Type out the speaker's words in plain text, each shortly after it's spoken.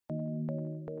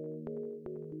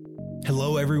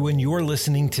Hello, everyone. You're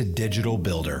listening to Digital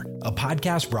Builder, a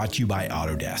podcast brought to you by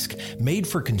Autodesk, made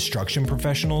for construction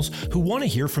professionals who want to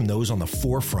hear from those on the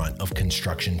forefront of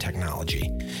construction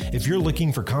technology. If you're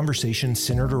looking for conversations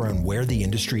centered around where the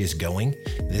industry is going,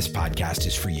 this podcast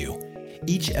is for you.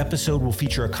 Each episode will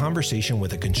feature a conversation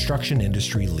with a construction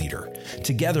industry leader.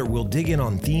 Together, we'll dig in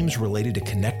on themes related to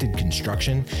connected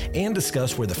construction and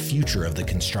discuss where the future of the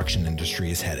construction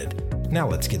industry is headed. Now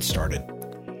let's get started.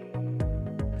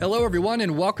 Hello, everyone,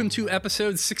 and welcome to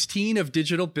episode 16 of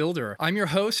Digital Builder. I'm your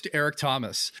host, Eric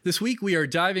Thomas. This week, we are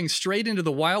diving straight into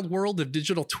the wild world of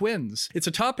digital twins. It's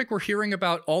a topic we're hearing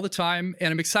about all the time,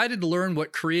 and I'm excited to learn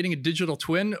what creating a digital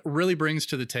twin really brings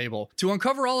to the table. To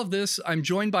uncover all of this, I'm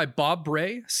joined by Bob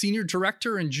Bray, Senior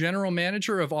Director and General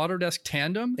Manager of Autodesk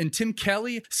Tandem, and Tim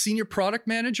Kelly, Senior Product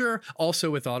Manager,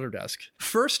 also with Autodesk.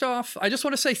 First off, I just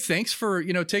want to say thanks for,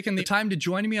 taking the time to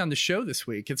join me on the show this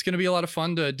week. It's going to be a lot of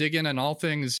fun to dig in on all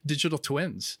things digital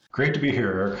twins. Great to be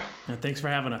here, Eric. Thanks for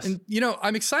having us. And,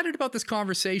 I'm excited about this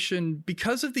conversation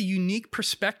because of the unique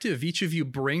perspective each of you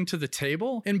bring to the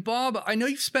table. And Bob, I know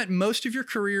you've spent most of your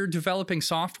career developing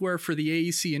software for the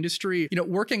AEC industry,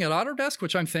 working at Autodesk,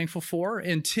 which I'm thankful for.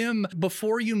 And Tim,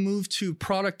 before you moved to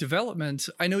product development,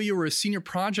 I know you were a senior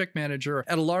project manager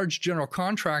at a large general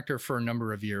contractor for a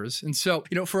number of years. And so,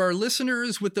 for our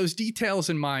listeners with those details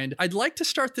in mind, I'd like to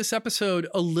start this episode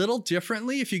a little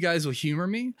differently, if you guys will humor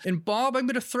me. And Bob, I'm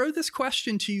going to throw this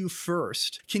question to you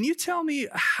first. Can you tell me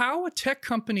how a tech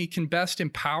company can best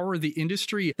empower the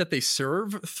industry that they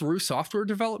serve through software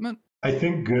development? I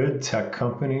think good tech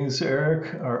companies,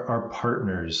 Eric, are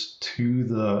partners to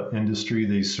the industry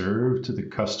they serve, to the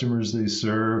customers they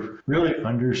serve, really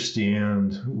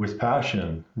understand with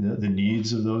passion the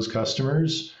needs of those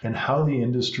customers and how the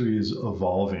industry is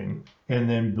evolving. And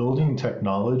then building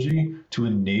technology to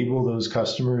enable those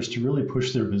customers to really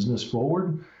push their business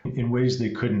forward in ways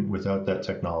they couldn't without that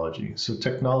technology. So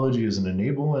technology is an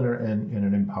enabler and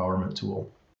an empowerment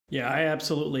tool. Yeah, I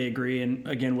absolutely agree. And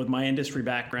again, with my industry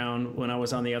background, when I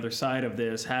was on the other side of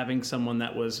this, having someone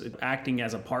that was acting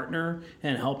as a partner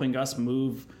and helping us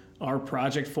move our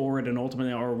project forward and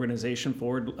ultimately our organization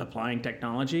forward, applying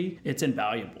technology, it's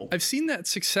invaluable. I've seen that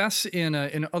success in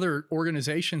other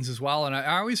organizations as well. And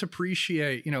I always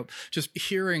appreciate, just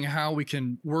hearing how we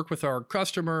can work with our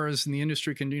customers and the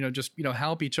industry can,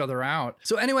 help each other out.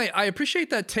 So anyway, I appreciate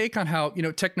that take on how,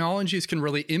 technologies can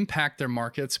really impact their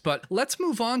markets. But let's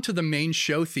move on to the main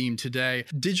show theme today,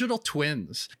 digital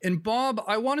twins. And Bob,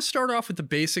 I want to start off with the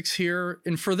basics here.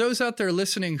 And for those out there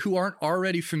listening who aren't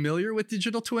already familiar with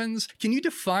digital twins, can you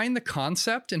define the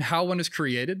concept and how one is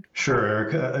created? Sure,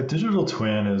 Eric. A digital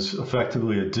twin is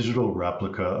effectively a digital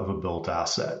replica of a built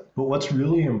asset. But what's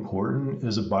really important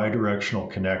is a bidirectional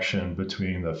connection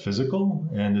between the physical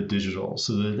and the digital,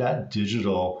 so that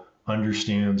digital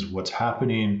understands what's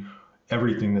happening,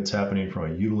 everything that's happening from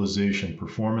a utilization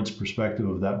performance perspective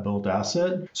of that built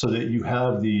asset, so that you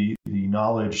have the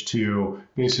knowledge to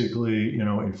basically,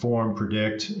 inform,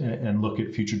 predict, and look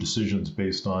at future decisions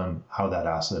based on how that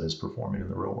asset is performing in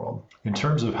the real world. In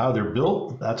terms of how they're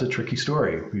built, that's a tricky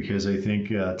story because I think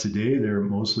today they're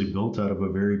mostly built out of a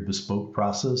very bespoke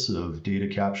process of data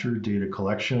capture, data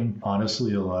collection,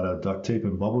 honestly, a lot of duct tape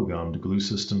and bubble gum to glue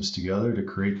systems together to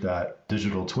create that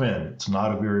digital twin. It's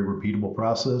not a very repeatable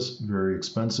process, very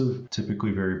expensive,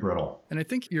 typically very brittle. And I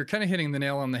think you're kind of hitting the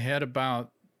nail on the head about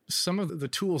some of the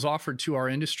tools offered to our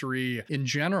industry in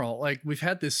general. Like, we've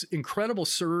had this incredible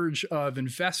surge of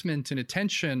investment and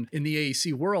attention in the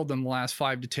AEC world in the last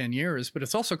 5 to 10 years, but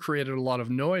it's also created a lot of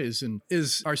noise. And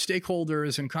as our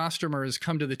stakeholders and customers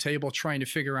come to the table trying to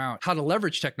figure out how to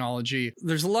leverage technology,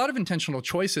 there's a lot of intentional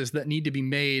choices that need to be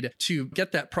made to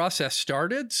get that process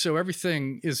started so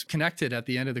everything is connected at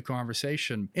the end of the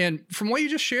conversation. And from what you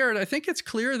just shared, I think it's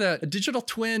clear that a digital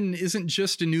twin isn't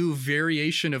just a new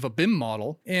variation of a BIM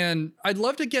model. And I'd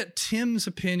love to get Tim's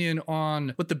opinion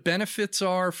on what the benefits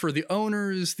are for the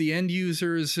owners, the end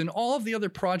users, and all of the other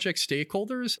project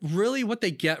stakeholders, really what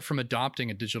they get from adopting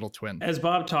a digital twin. As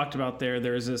Bob talked about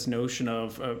there's this notion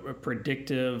of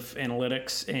predictive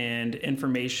analytics and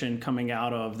information coming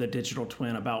out of the digital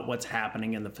twin about what's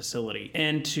happening in the facility.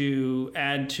 And to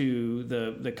add to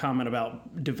the comment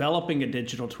about developing a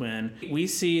digital twin, we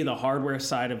see the hardware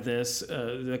side of this,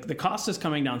 the cost is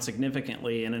coming down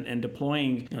significantly, and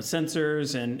deploying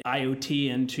sensors and IoT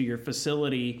into your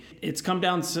facility, it's come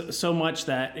down so much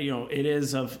that, it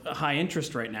is of high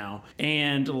interest right now.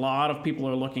 And a lot of people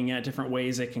are looking at different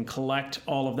ways they can collect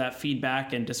all of that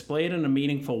feedback and display it in a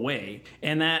meaningful way.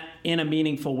 And that in a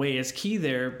meaningful way is key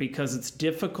there, because it's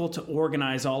difficult to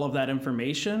organize all of that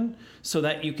information so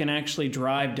that you can actually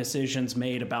drive decisions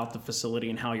made about the facility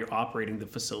and how you're operating the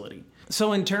facility.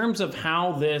 So in terms of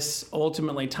how this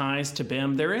ultimately ties to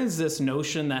BIM, there is this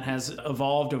notion that has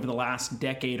evolved over the last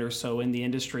decade or so in the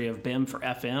industry of BIM for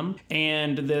FM.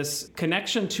 And this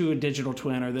connection to a digital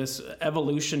twin, or this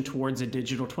evolution towards a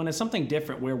digital twin, is something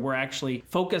different, where we're actually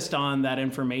focused on that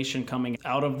information coming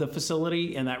out of the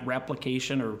facility and that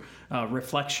replication or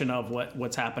reflection of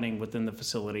what's happening within the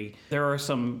facility. There are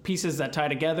some pieces that tie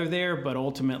together there, but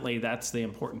ultimately that's the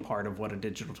important part of what a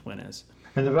digital twin is.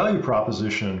 And the value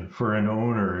proposition for an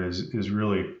owner is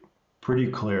really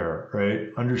pretty clear, right?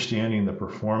 Understanding the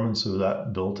performance of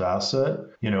that built asset.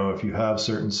 If you have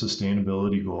certain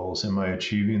sustainability goals, am I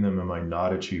achieving them? Am I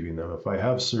not achieving them? If I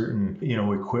have certain,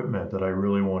 equipment that I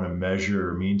really want to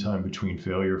measure mean time between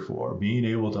failure for, being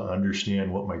able to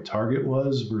understand what my target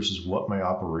was versus what my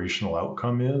operational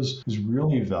outcome is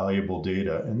really valuable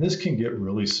data. And this can get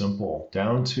really simple,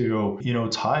 down to,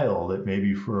 tile that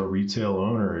maybe for a retail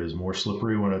owner is more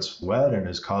slippery when it's wet and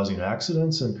is causing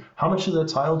accidents. And how much of that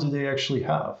tile do they actually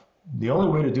have? The only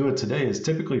way to do it today is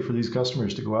typically for these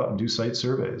customers to go out and do site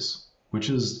surveys, which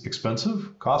is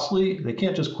expensive, costly. They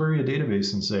can't just query a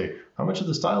database and say, how much of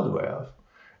this tile do I have?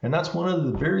 And that's one of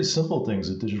the very simple things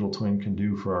that digital twin can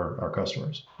do for our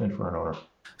customers and for an owner.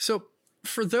 So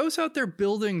for those out there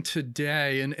building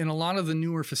today, and a lot of the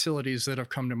newer facilities that have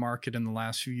come to market in the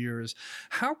last few years,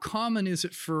 how common is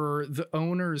it for the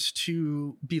owners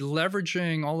to be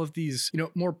leveraging all of these,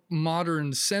 more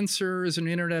modern sensors and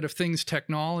Internet of Things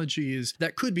technologies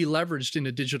that could be leveraged in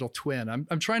a digital twin?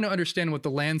 I'm trying to understand what the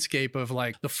landscape of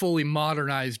like the fully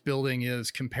modernized building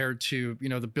is compared to,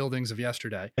 the buildings of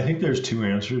yesterday. I think there's two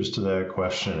answers to that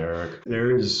question, Eric.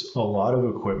 There is a lot of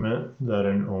equipment that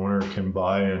an owner can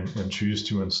buy and choose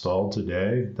to install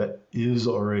today that is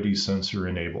already sensor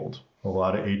enabled. A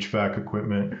lot of HVAC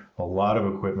equipment, a lot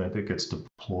of equipment that gets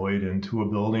deployed into a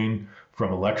building,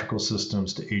 from electrical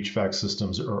systems to HVAC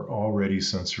systems, are already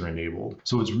sensor enabled.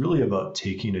 So it's really about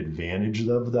taking advantage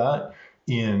of that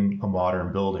in a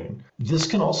modern building. This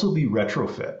can also be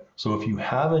retrofit. So if you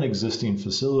have an existing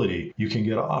facility, you can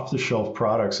get off-the-shelf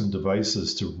products and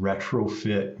devices to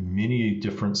retrofit many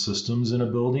different systems in a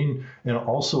building, and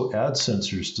also add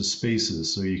sensors to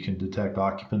spaces so you can detect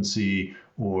occupancy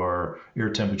or air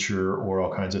temperature or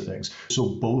all kinds of things. So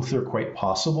both are quite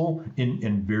possible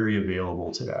and very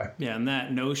available today. Yeah, and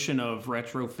that notion of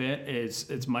retrofit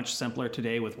it's much simpler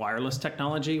today with wireless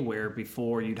technology, where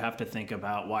before you'd have to think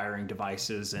about wiring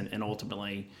devices, and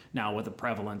ultimately now with the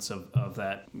prevalence of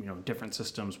that, different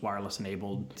systems wireless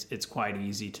enabled, it's quite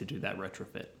easy to do that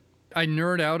retrofit. I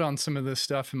nerd out on some of this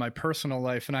stuff in my personal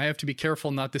life, and I have to be careful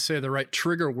not to say the right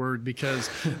trigger word, because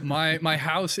my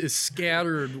house is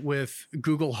scattered with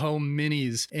Google Home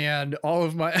Minis, and all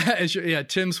of my,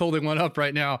 Tim's holding one up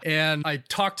right now, and I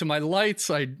talk to my lights,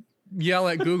 I yell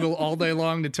at Google all day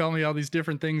long to tell me all these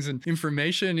different things and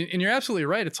information. And you're absolutely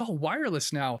right. It's all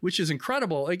wireless now, which is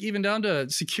incredible. Like even down to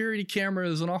security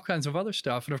cameras and all kinds of other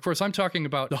stuff. And of course, I'm talking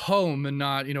about the home and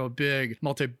not, a big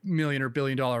multi-million or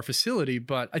billion-dollar facility.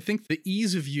 But I think the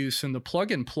ease of use and the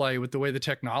plug and play with the way the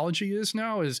technology is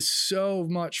now is so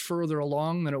much further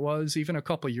along than it was even a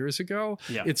couple of years ago.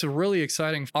 Yeah. It's a really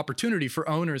exciting opportunity for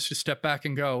owners to step back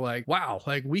and go like, wow,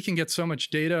 like we can get so much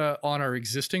data on our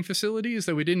existing facilities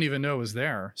that we didn't even know was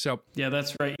there. So yeah,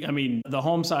 that's right. I mean, the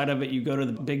home side of it, you go to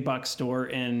the big box store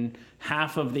and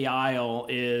half of the aisle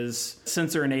is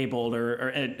sensor enabled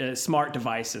or smart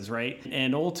devices, right?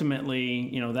 And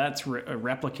ultimately, that's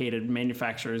replicated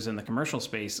manufacturers in the commercial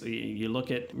space. You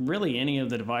look at really any of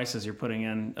the devices you're putting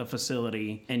in a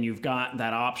facility, and you've got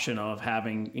that option of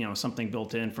having, something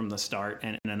built in from the start,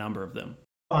 and a number of them.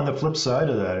 On the flip side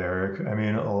of that, Eric, I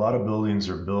mean, a lot of buildings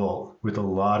are built with a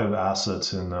lot of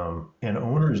assets in them, and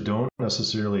owners don't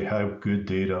necessarily have good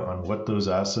data on what those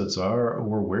assets are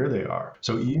or where they are.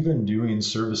 So even doing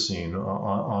servicing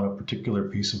on a particular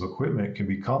piece of equipment can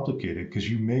be complicated, because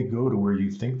you may go to where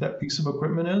you think that piece of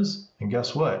equipment is, and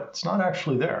guess what? It's not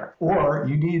actually there. Or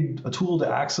you need a tool to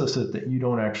access it that you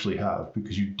don't actually have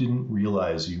because you didn't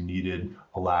realize you needed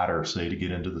a ladder, say, to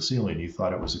get into the ceiling. You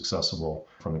thought it was accessible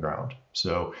from the ground.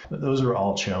 So those are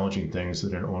all challenging things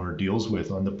that an owner deals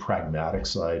with on the pragmatic pragmatic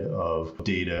side of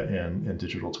data and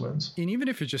digital twins. And even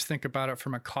if you just think about it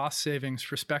from a cost savings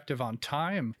perspective on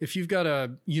time, if you've got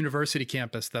a university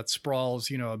campus that sprawls,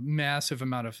 a massive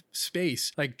amount of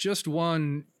space, like just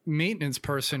one maintenance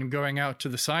person going out to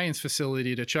the science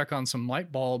facility to check on some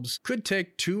light bulbs could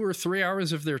take 2 or 3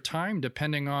 hours of their time,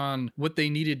 depending on what they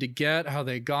needed to get, how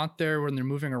they got there when they're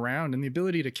moving around, and the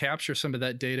ability to capture some of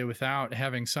that data without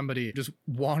having somebody just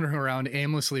wandering around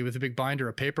aimlessly with a big binder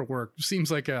of paperwork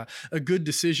seems like a good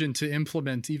decision to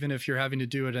implement, even if you're having to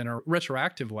do it in a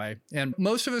retroactive way. And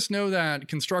most of us know that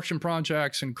construction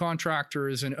projects and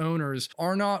contractors and owners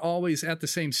are not always at the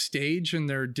same stage in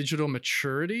their digital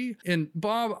maturity. And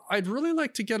Bob, I'd really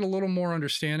like to get a little more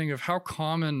understanding of how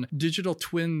common digital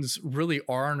twins really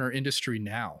are in our industry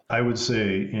now. I would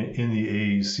say in the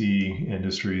AEC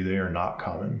industry, they are not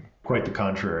common. Quite the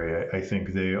contrary. I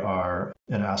think they are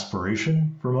an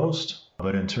aspiration for most,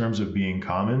 but in terms of being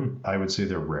common, I would say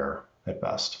they're rare at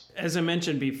best. As I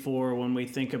mentioned before, when we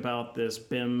think about this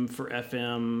BIM for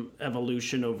FM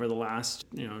evolution over the last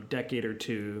decade or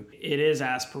two, it is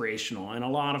aspirational. And a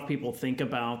lot of people think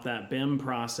about that BIM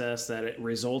process, that it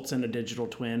results in a digital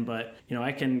twin, but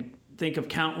I can think of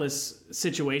countless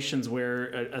situations where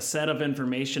a set of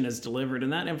information is delivered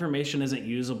and that information isn't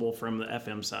usable from the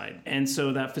FM side. And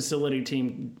so that facility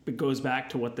team goes back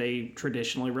to what they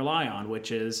traditionally rely on,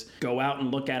 which is go out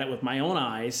and look at it with my own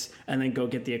eyes and then go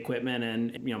get the equipment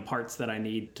and parts that I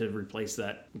need to replace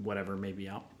that whatever may be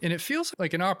out. And it feels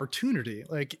like an opportunity.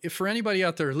 Like if for anybody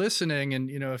out there listening,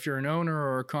 and if you're an owner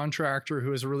or a contractor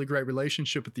who has a really great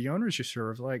relationship with the owners you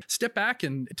serve, like step back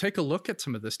and take a look at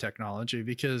some of this technology,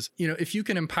 because if you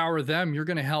can empower them, you're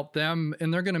going to help them,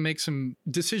 and they're going to make some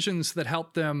decisions that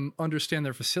help them understand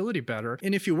their facility better.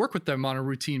 And if you work with them on a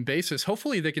routine basis,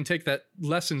 hopefully they can take that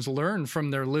lessons learned from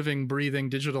their living, breathing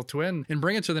digital twin and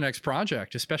bring it to the next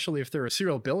project, especially if they're a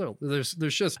serial builder. There's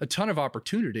just a ton of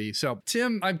opportunity. So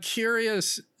Tim, I'm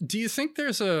curious, do you think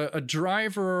there's a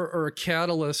driver or a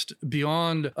catalyst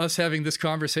beyond us having this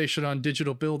conversation on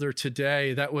Digital Builder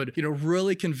today that would,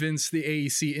 really convince the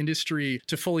AEC industry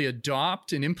to fully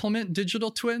adopt and implement digital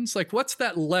twins? Like, what's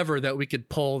that lever that we could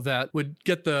pull that would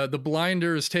get the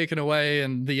blinders taken away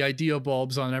and the idea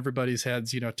bulbs on everybody's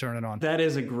heads, turning on? That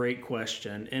is a great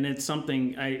question. And it's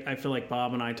something I feel like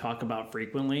Bob and I talk about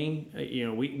frequently.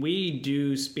 We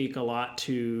do speak a lot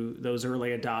to those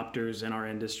early adopters in our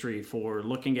industry for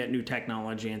looking at new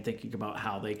technology and thinking about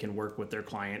how they can work with their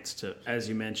clients to, as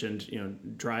you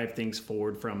mentioned, drive things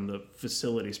forward from the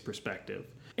facilities perspective.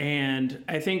 And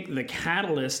I think the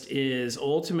catalyst is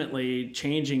ultimately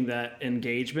changing that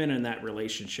engagement and that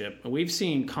relationship. We've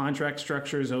seen contract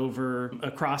structures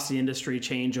across the industry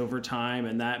change over time,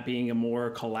 and that being a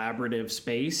more collaborative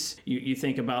space. You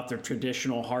think about the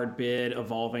traditional hard bid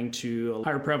evolving to a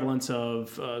higher prevalence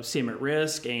of CM at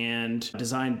risk and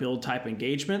design build type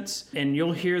engagements. And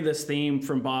you'll hear this theme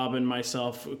from Bob and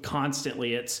myself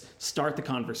constantly. It's start the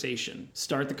conversation.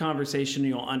 Start the conversation.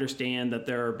 You'll understand that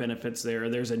there are benefits there.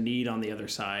 There's a need on the other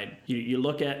side. You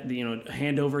look at the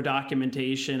handover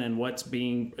documentation and what's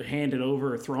being handed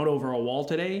over or thrown over a wall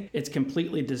today. It's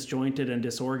completely disjointed and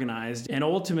disorganized. And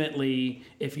ultimately,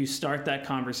 if you start that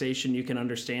conversation, you can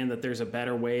understand that there's a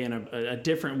better way and a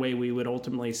different way we would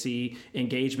ultimately see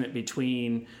engagement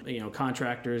between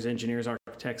contractors, engineers,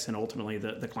 architects, and ultimately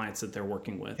the clients that they're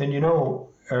working with. And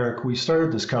Eric, we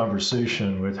started this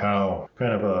conversation with how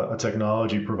kind of a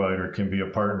technology provider can be a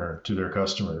partner to their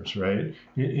customers, right?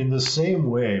 In the same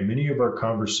way, many of our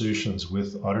conversations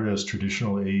with Autodesk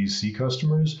traditional AEC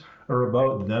customers are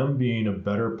about them being a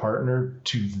better partner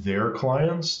to their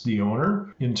clients, the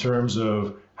owner, in terms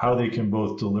of how they can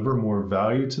both deliver more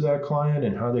value to that client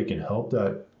and how they can help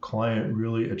that client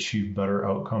really achieve better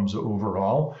outcomes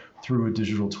overall through a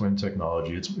digital twin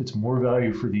technology. It's more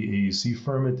value for the AEC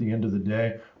firm at the end of the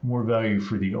day, more value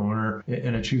for the owner,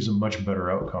 and achieves a much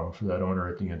better outcome for that owner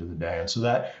at the end of the day. And so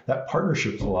that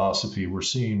partnership philosophy we're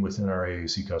seeing within our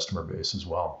AEC customer base as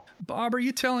well. Bob, are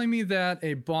you telling me that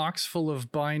a box full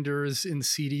of binders and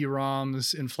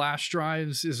CD-ROMs and flash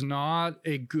drives is not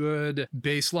a good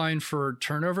baseline for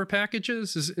turnover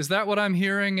packages? Is that what I'm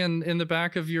hearing in the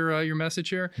back of your message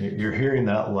here? You're hearing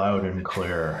that loud and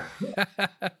clear.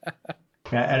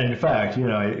 And in fact,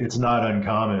 it's not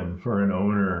uncommon for an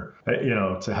owner,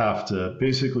 to have to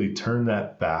basically turn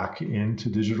that back into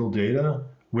digital data,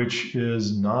 which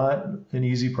is not an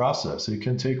easy process. It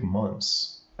can take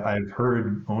months. I've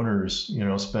heard owners,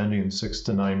 spending 6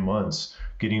 to 9 months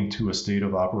getting to a state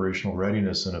of operational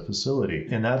readiness in a facility.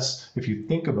 And that's, if you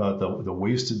think about the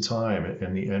wasted time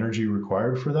and the energy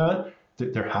required for that,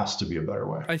 There has to be a better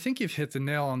way. I think you've hit the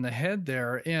nail on the head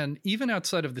there. And even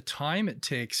outside of the time it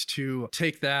takes to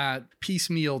take that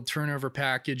piecemeal turnover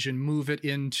package and move it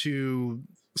into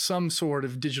some sort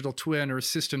of digital twin or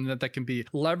system that can be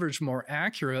leveraged more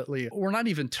accurately, we're not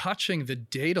even touching the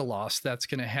data loss that's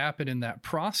going to happen in that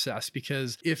process.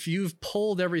 Because if you've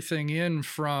pulled everything in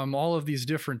from all of these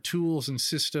different tools and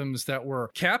systems that were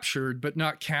captured, but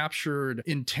not captured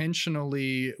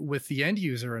intentionally with the end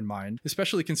user in mind,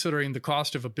 especially considering the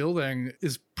cost of a building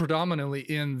is predominantly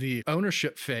in the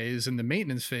ownership phase and the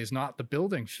maintenance phase, not the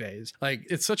building phase. Like,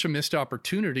 it's such a missed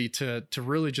opportunity to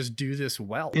really just do this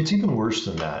well. It's even worse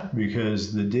than that,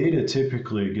 because the data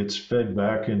typically gets fed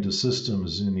back into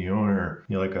systems in the owner,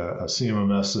 like a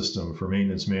CMMS system for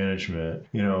maintenance management,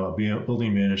 a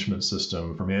building management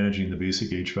system for managing the basic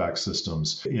HVAC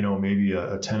systems, maybe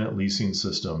a tenant leasing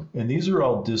system. And these are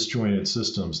all disjointed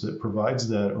systems that provides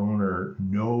that owner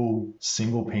no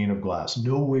single pane of glass,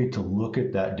 no way to look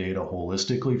at that data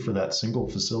holistically for that single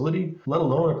facility, let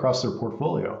alone across their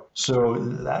portfolio. So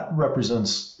that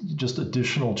represents just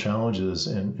additional challenges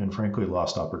and frankly,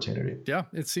 lost opportunity. Yeah,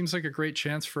 it seems like a great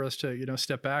chance for us to,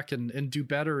 step back and do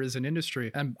better as an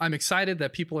industry. And I'm excited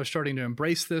that people are starting to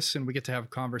embrace this and we get to have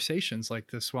conversations like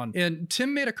this one. And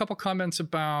Tim made a couple comments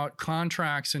about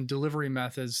contracts and delivery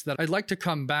methods that I'd like to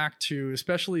come back to,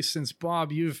 especially since,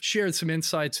 Bob, you've shared some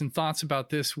insights and thoughts about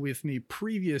this with me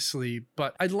previously.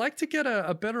 But I'd like to get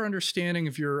a better understanding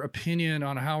of your opinion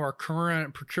on how our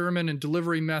current procurement and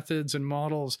delivery methods and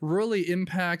models really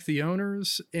impact the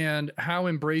owners and how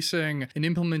embracing and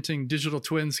implementing digital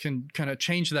twins can kind of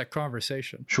change that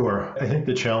conversation. Sure. I think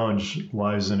the challenge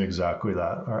lies in exactly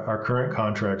that. Our current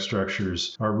contract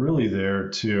structures are really there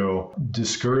to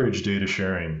discourage data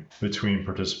sharing between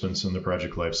participants in the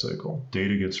project lifecycle.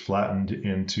 Data gets flattened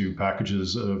into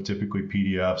packages of typically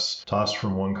PDFs, tossed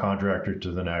from one contractor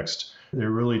to the next. They're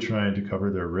really trying to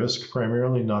cover their risk,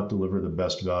 primarily not deliver the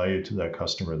best value to that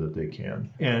customer that they can.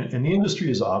 And the industry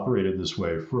has operated this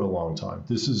way for a long time.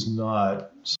 This is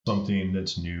not something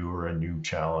that's new or a new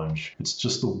challenge. It's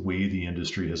just the way the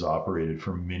industry has operated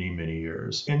for many, many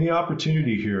years. And the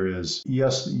opportunity here is,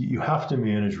 yes, you have to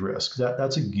manage risk.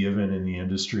 That's a given in the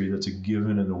industry. That's a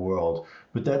given in the world.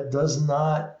 But that does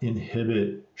not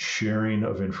inhibit sharing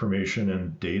of information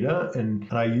and data. And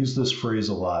I use this phrase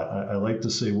a lot. I like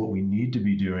to say what we need to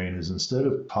be doing is, instead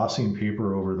of tossing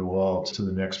paper over the wall to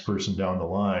the next person down the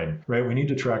line, right? We need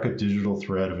to track a digital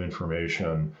thread of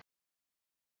information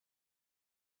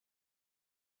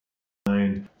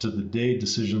to the day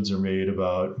decisions are made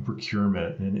about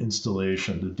procurement and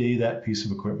installation, the day that piece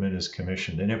of equipment is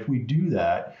commissioned. And if we do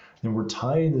that, then we're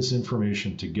tying this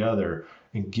information together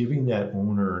and giving that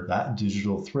owner that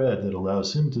digital thread that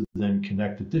allows him to then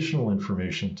connect additional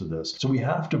information to this. So we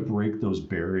have to break those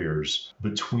barriers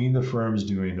between the firms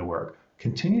doing the work.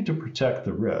 Continue to protect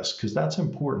the risk, because that's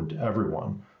important to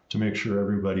everyone, to make sure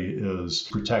everybody is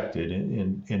protected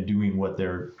and doing what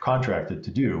they're contracted to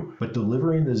do. But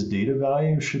delivering this data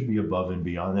value should be above and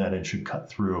beyond that and should cut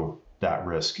through that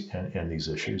risk and these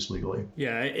issues legally.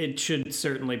 Yeah, it should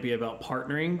certainly be about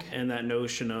partnering and that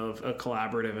notion of a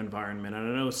collaborative environment.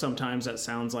 And I know sometimes that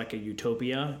sounds like a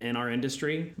utopia in our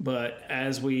industry, but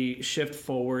as we shift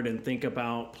forward and think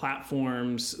about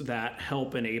platforms that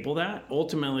help enable that,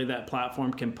 ultimately that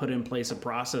platform can put in place a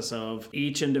process of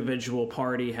each individual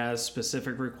party has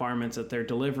specific requirements that they're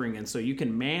delivering. And so you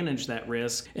can manage that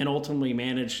risk and ultimately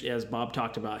manage, as Bob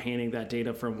talked about, handing that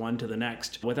data from one to the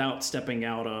next without stepping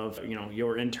out of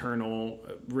your internal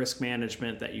risk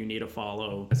management that you need to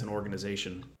follow as an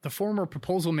organization. The former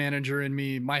proposal manager in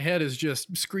me, my head is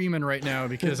just screaming right now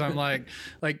because I'm like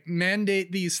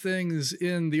mandate these things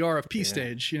in the RFP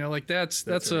stage.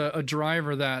 That's a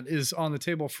driver that is on the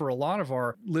table for a lot of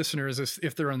our listeners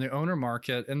if they're in the owner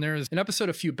market. And there's an episode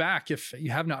a few back, if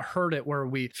you have not heard it, where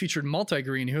we featured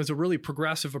Multigreen, who has a really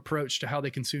progressive approach to how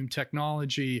they consume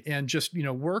technology and just,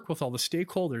 work with all the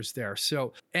stakeholders there.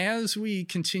 So as we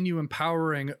continue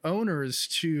empowering owners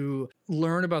to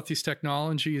learn about these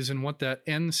technologies and what that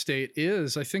end state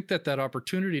is, I think that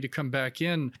opportunity to come back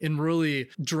in and really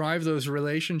drive those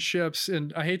relationships,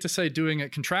 and I hate to say doing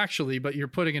it contractually, but you're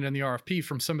putting it in the RFP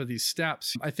from some of these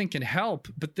steps, I think can help.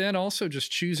 But then also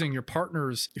just choosing your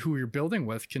partners who you're building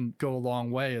with can go a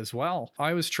long way as well.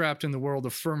 I was trapped in the world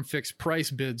of firm fixed price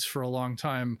bids for a long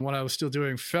time when I was still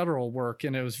doing federal work,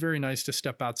 and it was very nice to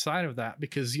step outside of that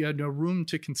because you had no room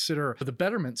to consider the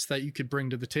betterments that you could bring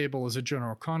to the table as a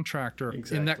general contractor.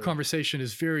 Exactly. And that conversation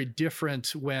is very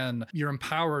different when you're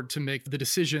empowered to make the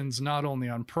decisions not only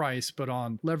on price, but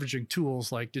on leveraging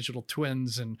tools like digital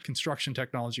twins and construction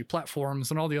technology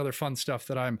platforms and all the other fun stuff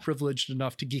that I'm privileged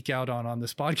enough to geek out on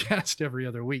this podcast every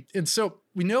other week. And so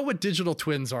we know what digital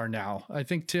twins are now. I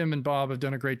think Tim and Bob have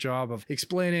done a great job of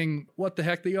explaining what the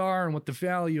heck they are and what the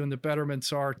value and the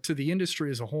betterments are to the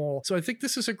industry as a whole. So I think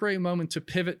this is a great moment to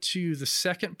pivot to the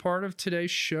second part of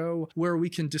today's show, where we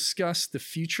can discuss the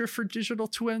future for digital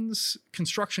twins,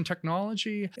 construction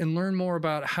technology, and learn more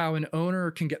about how an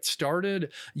owner can get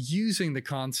started using the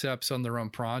concepts on their own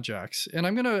projects. And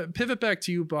I'm going to pivot back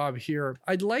to you, Bob, here.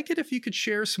 I'd like it if you could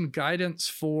share some guidance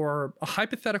for a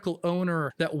hypothetical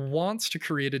owner that wants to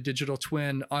create a digital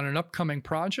twin on an upcoming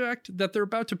project that they're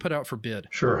about to put out for bid.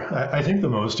 Sure. I think the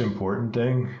most important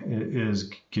thing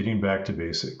is getting back to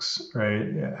basics, right?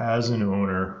 As an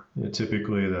owner,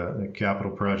 typically the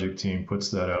capital project team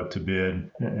puts that out to bid.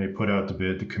 They put out the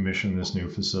bid to commission this new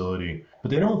facility,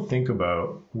 but they don't think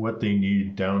about what they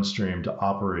need downstream to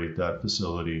operate that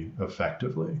facility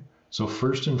effectively. So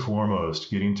first and foremost,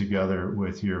 getting together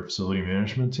with your facility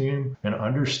management team and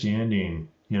understanding,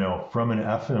 from an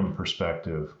FM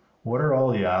perspective, what are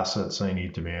all the assets I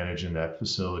need to manage in that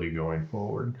facility going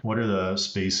forward? What are the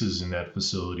spaces in that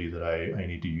facility that I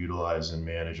need to utilize and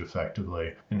manage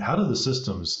effectively? And how do the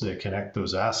systems that connect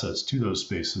those assets to those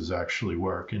spaces actually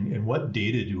work? And what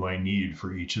data do I need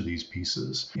for each of these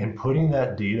pieces? And putting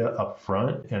that data up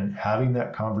front and having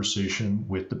that conversation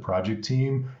with the project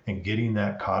team and getting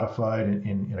that codified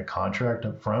in a contract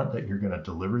up front that you're going to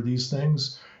deliver these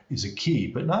things is a key,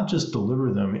 but not just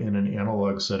deliver them in an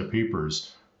analog set of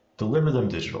papers. Deliver them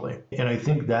digitally. And I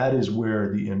think that is where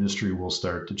the industry will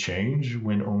start to change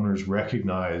when owners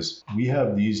recognize we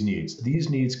have these needs. These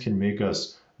needs can make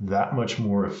us that much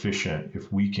more efficient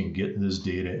if we can get this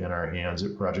data in our hands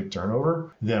at project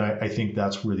turnover. Then I think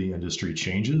that's where the industry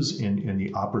changes and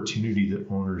the opportunity that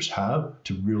owners have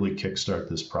to really kickstart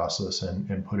this process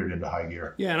and put it into high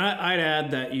gear. Yeah, and I'd add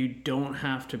that you don't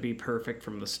have to be perfect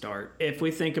from the start. If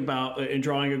we think about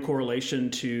drawing a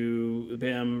correlation to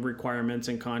BIM requirements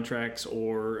and contracts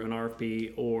or an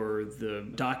RFP or the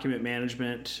document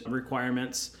management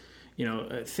requirements,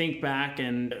 think back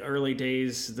in early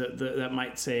days that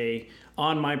might say,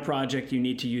 on my project, you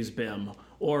need to use BIM,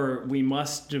 or we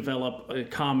must develop a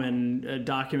common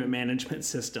document management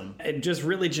system. And just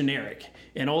really generic.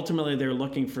 And ultimately, they're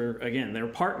looking for, again, their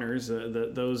partners,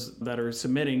 those that are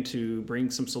submitting to bring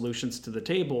some solutions to the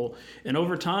table. And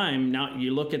over time, now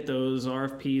you look at those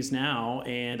RFPs now,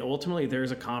 and ultimately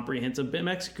there's a comprehensive BIM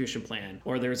execution plan,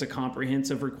 or there's a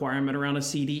comprehensive requirement around a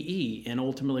CDE, and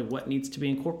ultimately what needs to be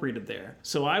incorporated there.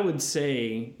 So I would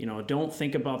say, don't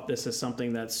think about this as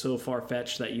something that's so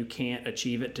far-fetched that you can't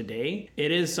achieve it today.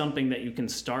 It is something that you can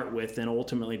start with and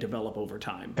ultimately develop over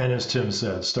time. And as Tim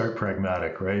said, start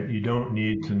pragmatic, right? You don't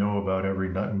need to know about every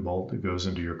nut and bolt that goes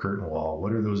into your curtain wall.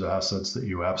 What are those assets that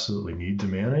you absolutely need to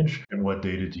manage? And what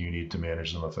data do you need to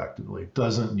manage them effectively? It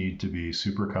doesn't need to be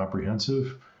super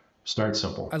comprehensive. Start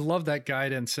simple. I love that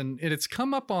guidance. And it's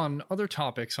come up on other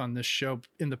topics on this show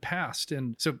in the past.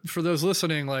 And so for those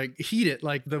listening, heed it.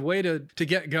 The way to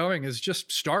get going is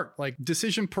just start.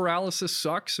 Decision paralysis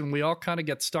sucks. And we all kind of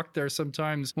get stuck there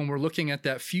sometimes when we're looking at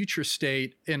that future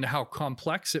state and how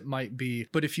complex it might be.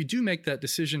 But if you do make that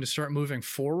decision to start moving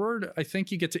forward, I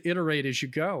think you get to iterate as you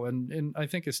go. And I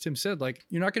think, as Tim said,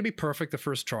 you're not going to be perfect the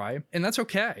first try. And that's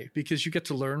okay, because you get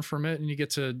to learn from it and you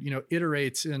get to,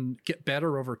 iterate and get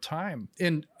better over time.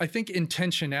 And I think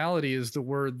intentionality is the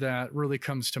word that really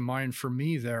comes to mind for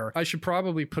me there. I should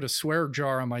probably put a swear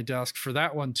jar on my desk for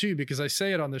that one too, because I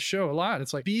say it on the show a lot.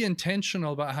 It's be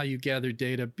intentional about how you gather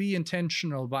data, be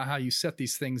intentional about how you set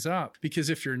these things up. Because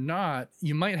if you're not,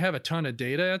 you might have a ton of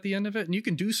data at the end of it and you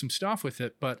can do some stuff with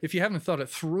it. But if you haven't thought it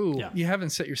through, you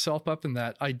haven't set yourself up in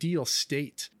that ideal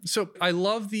state. So I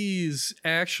love these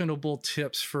actionable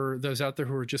tips for those out there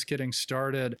who are just getting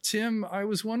started. Tim, I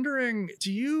was wondering,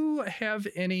 do you have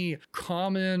any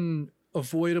common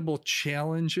avoidable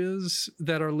challenges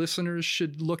that our listeners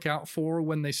should look out for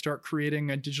when they start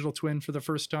creating a digital twin for the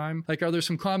first time? Are there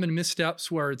some common missteps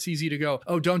where it's easy to go,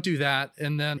 oh, don't do that,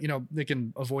 and then they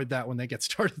can avoid that when they get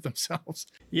started themselves?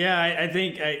 Yeah, I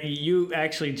think you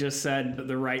actually just said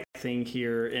the right thing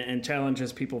here. And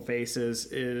challenges people face is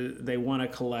they want to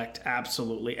collect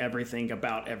absolutely everything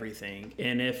about everything.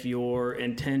 And if you're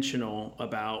intentional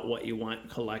about what you want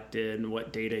collected and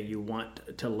what data you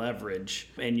want to leverage,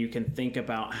 and you can think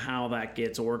about how that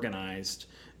gets organized,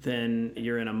 then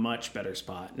you're in a much better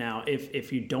spot. Now,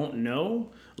 if you don't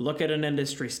know, look at an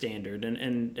industry standard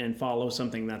and follow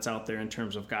something that's out there in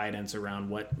terms of guidance around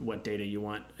what data you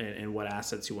want and what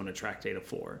assets you want to track data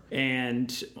for.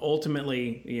 And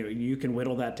ultimately, you can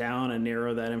whittle that down and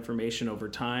narrow that information over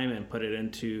time and put it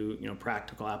into,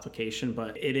 practical application.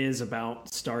 But it is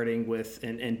about starting with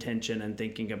an intention and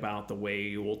thinking about the way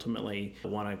you ultimately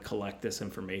want to collect this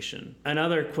information.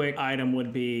 Another quick item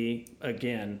would be,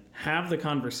 again, have the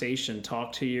conversation,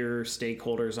 talk to your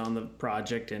stakeholders on the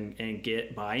project and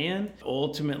get buy-in.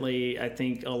 Ultimately, I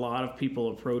think a lot of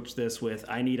people approach this with,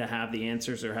 I need to have the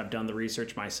answers or have done the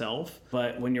research myself.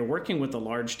 But when you're working with a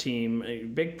large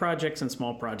team, big projects and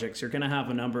small projects, you're going to have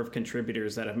a number of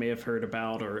contributors that may have heard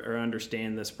about or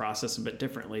understand this process a bit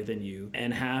differently than you.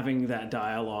 And having that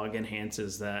dialogue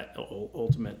enhances that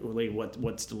ultimately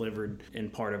what's delivered in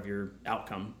part of your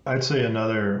outcome. I'd say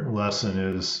another lesson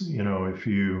is, if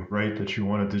you write that you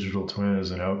want a digital twin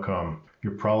as an outcome,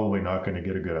 you're probably not going to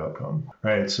get a good outcome,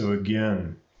 right? So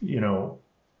again,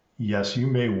 yes, you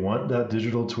may want that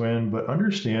digital twin, but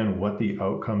understand what the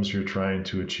outcomes you're trying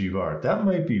to achieve are. That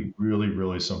might be really,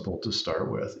 really simple to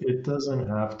start with. It doesn't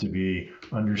have to be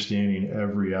understanding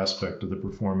every aspect of the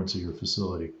performance of your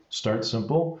facility. Start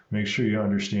simple, make sure you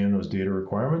understand those data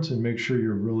requirements, and make sure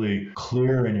you're really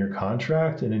clear in your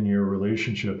contract and in your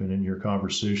relationship and in your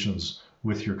conversations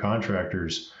with your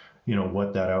contractors,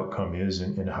 what that outcome is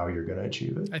and how you're going to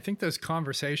achieve it. I think those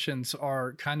conversations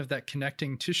are kind of that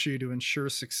connecting tissue to ensure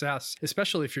success,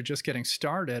 especially if you're just getting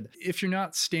started. If you're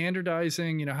not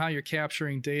standardizing, how you're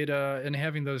capturing data and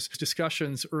having those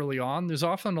discussions early on, there's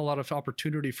often a lot of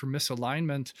opportunity for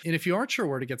misalignment. And if you aren't sure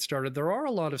where to get started, there are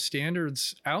a lot of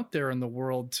standards out there in the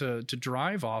world to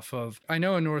drive off of. I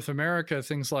know in North America,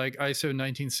 things like ISO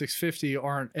 19650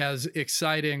 aren't as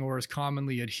exciting or as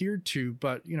commonly adhered to,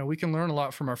 but we can learn a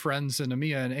lot from our friends in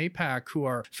EMEA and APAC who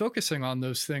are focusing on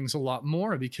those things a lot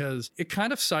more, because it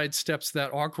kind of sidesteps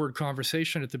that awkward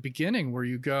conversation at the beginning where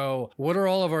you go, what are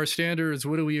all of our standards?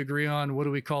 What do we agree on? What do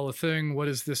we call a thing? What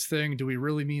is this thing? Do we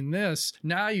really mean this?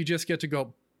 Now you just get to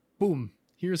go, boom.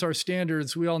 Here's our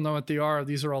standards. We all know what they are.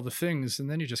 These are all the things. And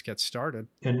then you just get started.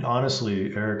 And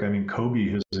honestly, Eric,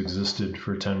 COBie has existed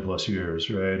for 10 plus years,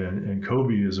 right? And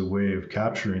COBie is a way of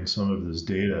capturing some of this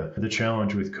data. The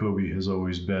challenge with COBie has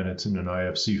always been it's in an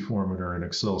IFC format or an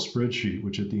Excel spreadsheet,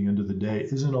 which at the end of the day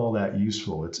isn't all that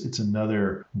useful. It's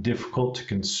another difficult to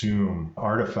consume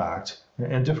artifact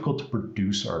and difficult to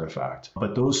produce artifact.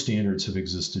 But those standards have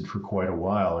existed for quite a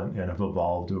while and have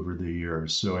evolved over the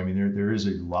years. So, there is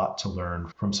a lot to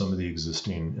learn from some of the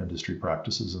existing industry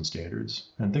practices and standards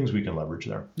and things we can leverage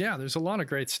there. Yeah, there's a lot of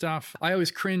great stuff. I always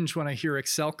cringe when I hear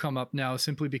Excel come up now,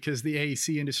 simply because the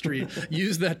AEC industry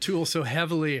used that tool so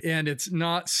heavily, and it's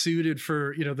not suited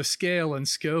for, the scale and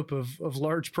scope of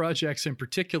large projects in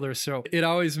particular. So it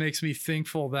always makes me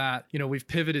thankful that, we've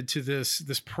pivoted to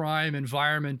this prime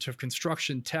environment of construction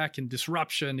tech and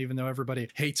disruption, even though everybody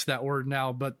hates that word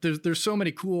now. But there's so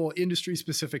many cool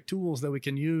industry-specific tools that we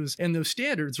can use, and those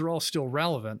standards are all still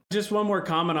relevant. Just one more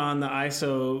comment on the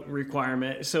ISO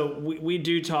requirement. So we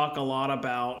do talk a lot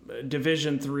about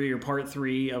Division 3 or Part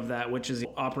 3 of that, which is the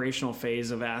operational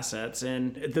phase of assets.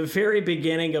 And the very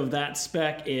beginning of that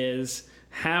spec is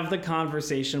have the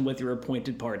conversation with your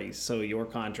appointed parties, so your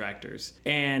contractors,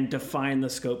 and define the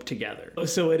scope together.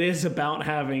 So it is about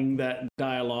having that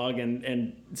dialogue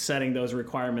and setting those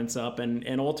requirements up.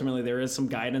 And ultimately, there is some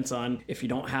guidance on, if you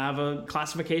don't have a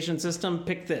classification system,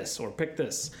 pick this or pick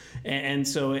this. And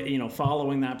so,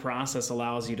 following that process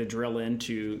allows you to drill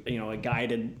into, a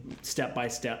guided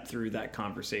step-by-step through that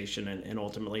conversation and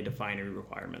ultimately define your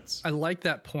requirements. I like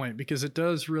that point, because it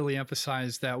does really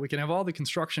emphasize that we can have all the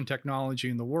construction technology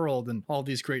in the world and all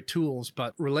these great tools,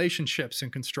 but relationships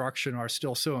in construction are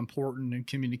still so important, in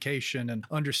communication and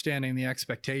understanding the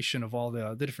expectation of all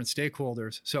the different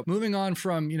stakeholders. So moving on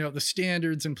from, the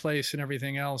standards in place and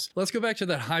everything else, let's go back to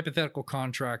that hypothetical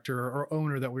contractor or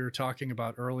owner that we were talking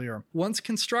about earlier. Once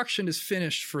construction is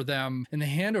finished for them and the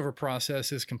handover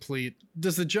process is complete,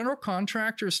 does the general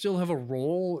contractor still have a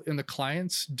role in the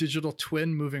client's digital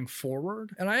twin moving forward?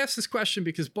 And I ask this question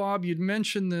because, Bob, you'd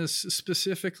mentioned this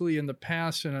specifically in the past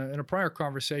in a prior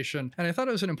conversation, and I thought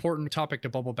it was an important topic to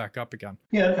bubble back up again.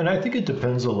 Yeah, and I think it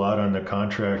depends a lot on the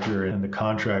contractor and the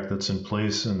contract that's in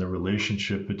place and the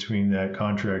relationship between that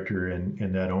contractor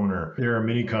and that owner. There are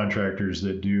many contractors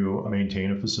that do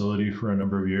maintain a facility for a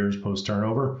number of years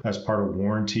post-turnover as part of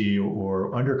warranty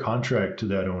or under contract to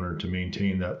that owner to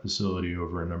maintain that facility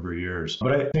over a number of years.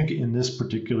 But I think in this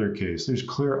particular case, there's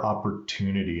clear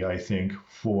opportunity, I think,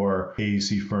 for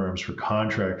AEC firms, for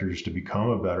contractors to become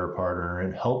a better partner partner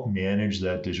and help manage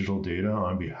that digital data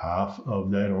on behalf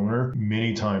of that owner.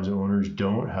 Many times owners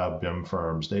don't have BIM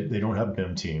firms. They don't have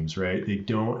BIM teams, right? They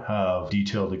don't have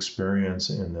detailed experience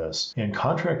in this. And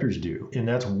contractors do. And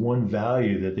that's one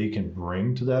value that they can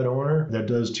bring to that owner that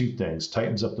does two things.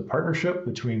 Tightens up the partnership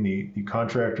between the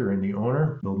contractor and the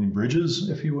owner, building bridges,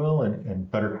 if you will,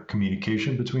 and better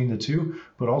communication between the two,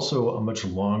 but also a much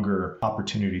longer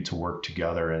opportunity to work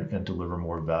together and deliver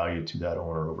more value to that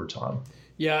owner over time.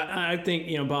 Yeah, I think,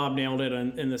 Bob nailed it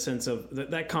in the sense of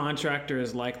that contractor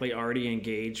is likely already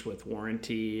engaged with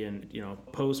warranty and,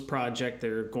 post-project,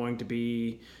 there are going to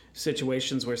be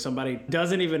situations where somebody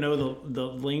doesn't even know the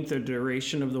length or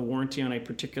duration of the warranty on a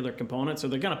particular component. So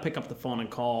they're going to pick up the phone and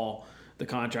call the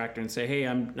contractor and say, hey,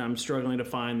 I'm struggling to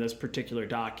find this particular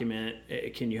document.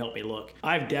 Can you help me look?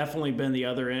 I've definitely been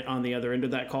on the other end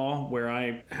of that call where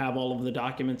I have all of the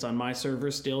documents on my server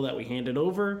still that we handed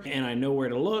over and I know where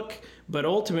to look. But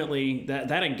ultimately,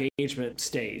 that engagement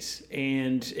stays.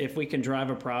 And if we can drive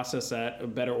a process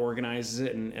that better organizes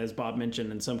it, and as Bob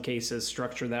mentioned, in some cases,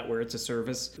 structure that where it's a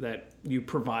service that you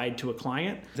provide to a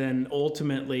client, then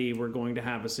ultimately we're going to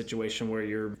have a situation where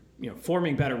you're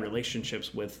forming better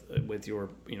relationships with your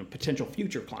potential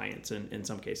future clients in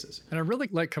some cases. And I really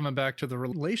like coming back to the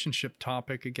relationship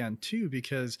topic again too,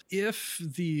 because if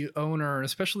the owner,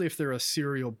 especially if they're a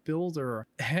serial builder,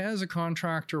 has a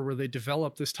contractor where they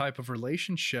develop this type of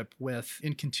relationship with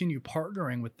and continue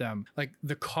partnering with them, like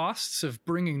the costs of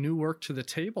bringing new work to the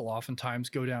table oftentimes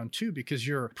go down too, because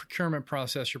your procurement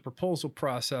process, your proposal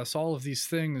process, all of these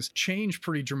things change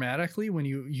pretty dramatically when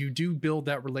you do build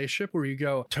that relationship where you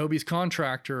go, Toby's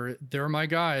contractor, they're my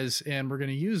guys and we're going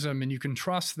to use them, and you can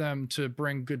trust them to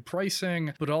bring good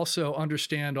pricing, but also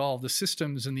understand all the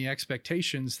systems and the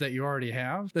expectations that you already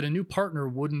have that a new partner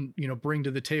wouldn't, bring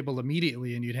to the table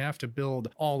immediately, and you'd have to build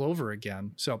all over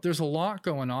again. So there's a lot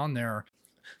going on there.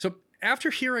 So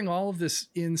after hearing all of this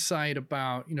insight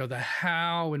about, the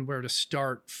how and where to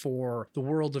start for the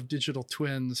world of digital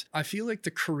twins, I feel like the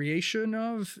creation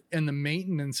of and the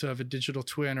maintenance of a digital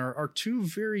twin are two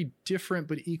very different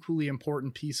but equally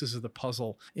important pieces of the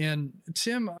puzzle. And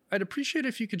Tim, I'd appreciate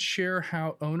if you could share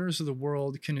how owners of the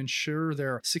world can ensure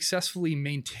they're successfully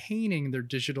maintaining their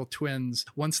digital twins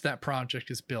once that project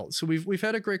is built. So we've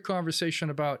had a great conversation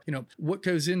about, what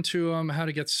goes into them, how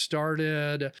to get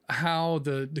started, how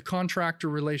the contractor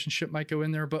relationship might go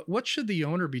in there, but what should the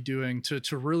owner be doing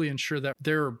to really ensure that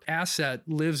their asset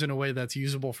lives in a way that's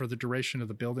usable for the duration of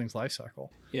the building's life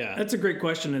cycle? Yeah, that's a great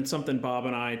question, and something Bob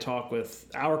and I talk with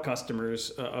our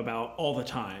customers about all the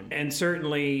time. And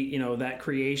certainly, that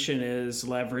creation is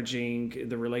leveraging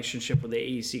the relationship with the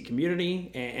AEC community,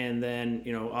 and then,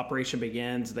 operation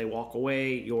begins, they walk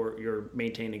away, you're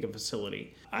maintaining a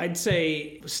facility. I'd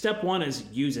say step one is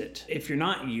use it. If you're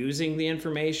not using the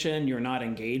information, you're not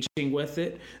engaging with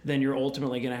it, then you're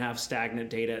ultimately going to have stagnant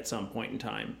data at some point in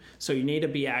time. So you need to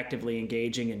be actively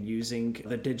engaging and using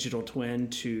the digital twin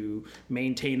to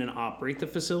maintain and operate the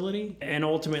facility. And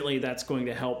ultimately that's going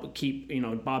to help keep,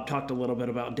 Bob talked a little bit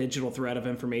about digital thread of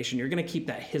information. You're going to keep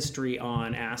that history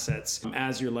on assets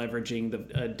as you're leveraging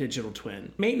the digital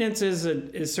twin. Maintenance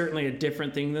is certainly a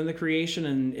different thing than the creation.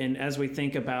 And as we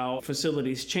think about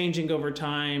facilities changing over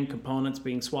time, components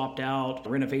being swapped out,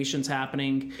 renovations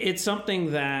happening, it's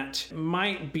something that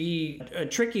might be a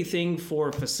tricky thing for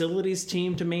a facilities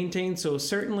team to maintain. So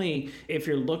certainly if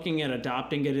you're looking at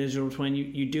adopting a digital twin,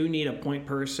 you do need a point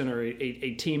person or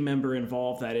a team member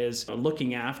involved that is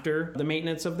looking after the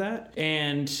maintenance of that.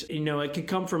 And, it could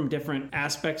come from different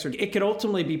aspects, or it could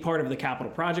ultimately be part of the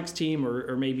capital projects team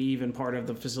or maybe even part of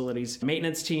the facilities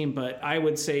maintenance team. But I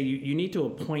would say you need to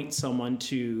appoint someone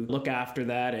to look after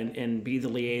that and be the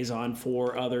liaison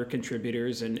for other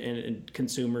contributors and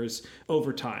consumers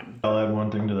over time. I'll add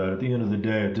one thing to that. At the end of the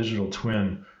day, a digital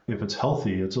twin, if it's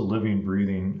healthy, it's a living,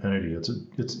 breathing entity.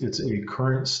 It's a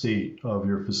current state of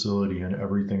your facility and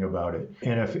everything about it.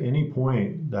 And if at any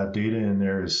point that data in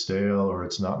there is stale or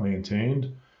it's not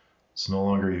maintained, it's no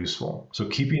longer useful. So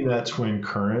keeping that twin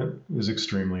current is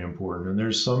extremely important. And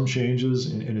there's some changes,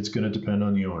 and it's going to depend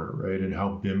on the owner, right? And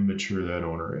how BIM mature that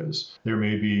owner is. There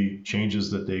may be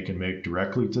changes that they can make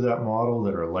directly to that model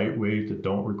that are lightweight, that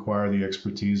don't require the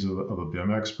expertise of a BIM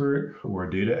expert or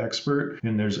a data expert.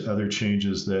 And there's other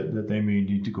changes that they may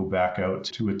need to go back out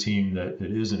to a team that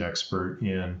is an expert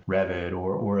in Revit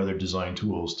or other design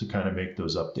tools to kind of make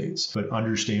those updates. But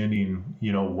understanding,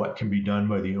 what can be done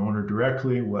by the owner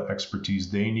directly, what expertise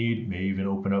expertise they need, may even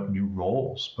open up new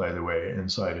roles, by the way,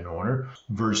 inside an owner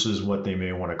versus what they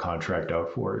may want to contract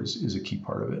out for is a key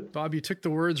part of it. Bob, you took the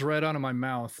words right out of my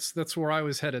mouth. That's where I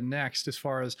was headed next, as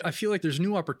far as I feel like there's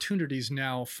new opportunities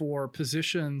now for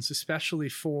positions, especially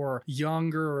for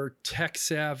younger, tech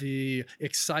savvy,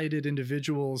 excited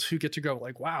individuals who get to go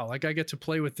like, wow, like I get to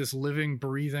play with this living,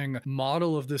 breathing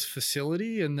model of this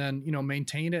facility and then,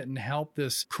 maintain it and help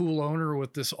this cool owner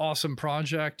with this awesome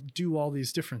project do all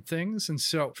these different things. And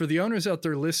so for the owners out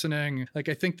there listening, like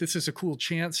I think this is a cool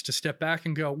chance to step back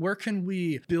and go, where can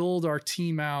we build our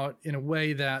team out in a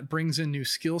way that brings in new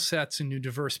skill sets and new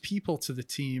diverse people to the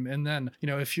team? And then,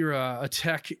 if you're a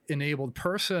tech enabled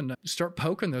person, start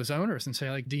poking those owners and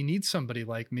say like, do you need somebody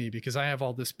like me? Because I have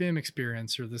all this BIM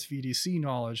experience or this VDC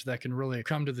knowledge that can really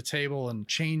come to the table and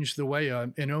change the way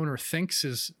an owner thinks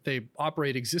as they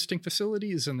operate existing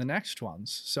facilities and the next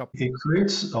ones. So it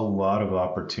creates a lot of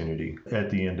opportunity at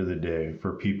the end of the day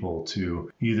for people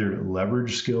to either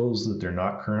leverage skills that they're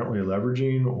not currently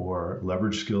leveraging or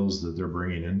leverage skills that they're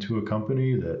bringing into a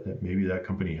company that maybe that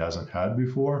company hasn't had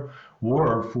before,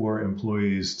 or for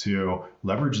employees to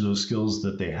leverage those skills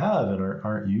that they have and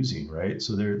aren't using, right?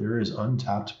 So there is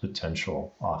untapped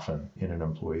potential often in an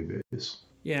employee base.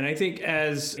 Yeah, and I think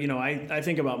as, I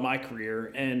think about my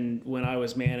career and when I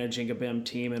was managing a BIM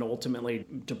team and ultimately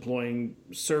deploying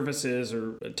services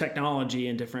or technology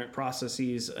in different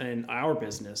processes in our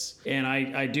business. And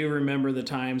I do remember the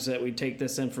times that we'd take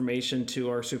this information to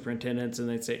our superintendents and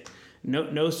they'd say,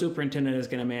 no superintendent is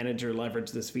going to manage or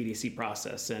leverage this VDC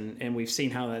process. And we've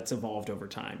seen how that's evolved over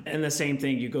time. And the same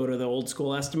thing, you go to the old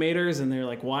school estimators and they're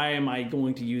like, why am I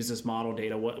going to use this model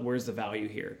data? Where's the value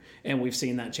here? And we've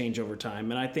seen that change over time.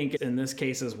 And I think in this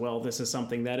case as well, this is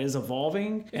something that is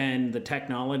evolving and the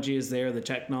technology is there. The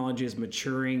technology is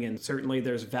maturing and certainly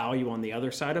there's value on the other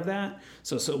side of that.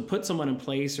 So put someone in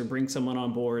place or bring someone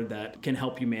on board that can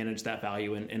help you manage that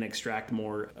value and extract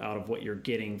more out of what you're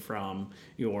getting from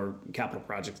your capital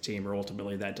projects team or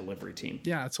ultimately that delivery team.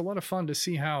 Yeah, it's a lot of fun to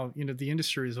see how, the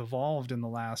industry has evolved in the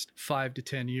last 5 to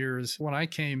 10 years. When I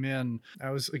came in, I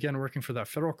was again working for that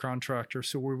federal contractor.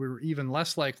 So we were even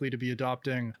less likely to be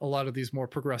adopting a lot of these more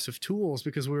progressive tools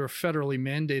because we were federally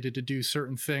mandated to do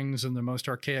certain things in the most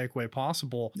archaic way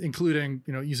possible, including,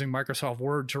 using Microsoft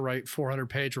Word to write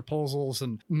 400-page proposals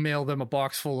and mail them a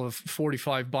box full of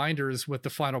 45 binders with the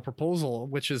final proposal,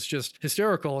 which is just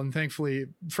hysterical. And thankfully,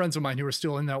 friends of mine who are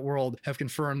still in that world have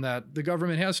confirmed that the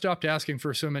government has stopped asking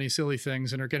for so many silly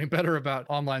things and are getting better about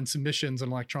online submissions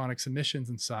and electronic submissions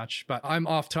and such. But I'm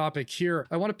off topic here.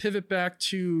 I want to pivot back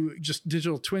to just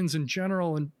digital twins in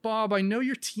general. And Bob, I know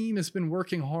your team has been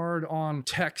working hard on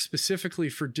tech specifically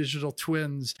for digital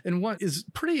twins. And what is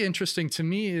pretty interesting to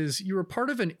me is you were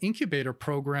part of an incubator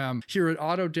program here at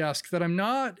Autodesk that I'm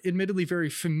not admittedly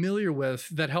very familiar with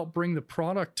that helped bring the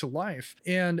product to life.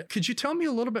 And could you tell me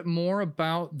a little bit more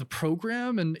about the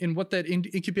program and what that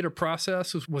incubator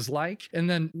process was like, and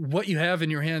then what you have in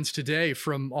your hands today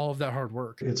from all of that hard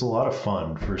work? It's a lot of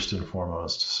fun, first and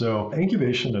foremost. So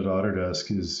incubation at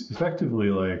Autodesk is effectively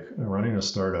like running a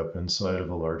startup inside of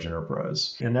a large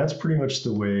enterprise. And that's pretty much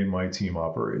the way my team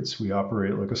operates. We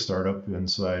operate like a startup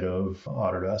inside of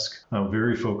Autodesk. I'm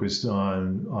very focused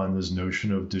on this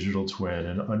notion of digital twin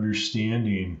and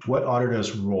understanding what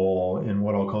Autodesk's role in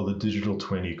what I'll call the digital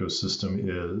twin ecosystem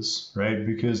is, right?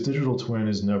 Because digital twin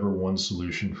is never one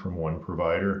solution from one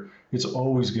provider. It's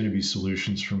always going to be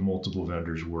solutions from multiple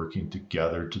vendors working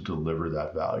together to deliver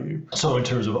that value. So in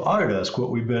terms of Autodesk, what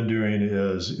we've been doing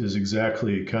is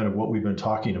exactly kind of what we've been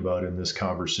talking about in this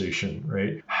conversation,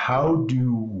 right? How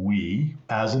do we,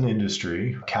 as an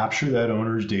industry, capture that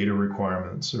owner's data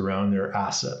requirements around their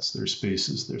assets, their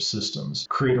spaces, their systems,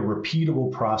 create a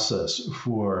repeatable process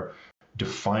for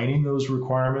defining those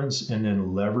requirements and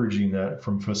then leveraging that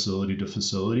from facility to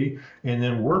facility, and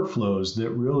then workflows that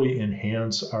really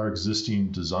enhance our existing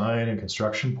design and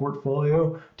construction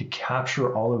portfolio to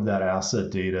capture all of that asset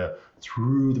data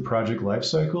through the project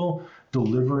lifecycle,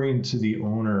 delivering to the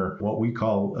owner what we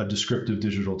call a descriptive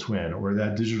digital twin, or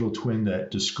that digital twin that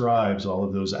describes all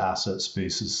of those asset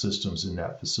spaces, systems in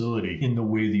that facility in the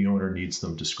way the owner needs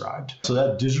them described. So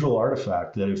that digital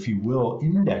artifact that, if you will,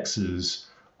 indexes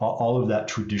all of that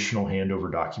traditional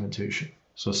handover documentation.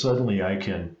 So suddenly I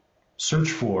can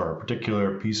search for a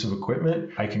particular piece of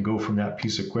equipment, I can go from that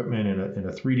piece of equipment in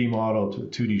a 3D model to a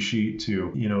 2D sheet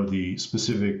to, the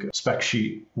specific spec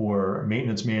sheet or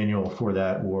maintenance manual for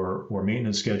that or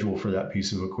maintenance schedule for that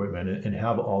piece of equipment, and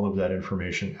have all of that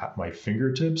information at my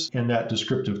fingertips, and that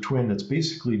descriptive twin that's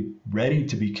basically ready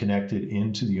to be connected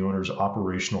into the owner's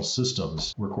operational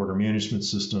systems, work order management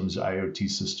systems, IoT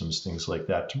systems, things like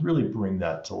that, to really bring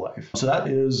that to life. So that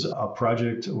is a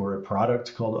project or a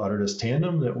product called Autodesk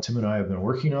Tandem that Tim and I have been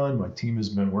working on, my team has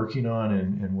been working on,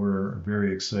 and we're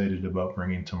very excited about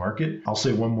bringing to market. I'll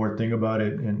say one more thing about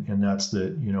it, and that's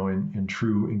that, in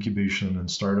true incubation and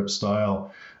startup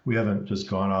style, we haven't just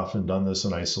gone off and done this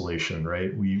in isolation,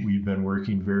 right? We've been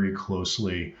working very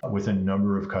closely with a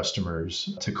number of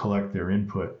customers to collect their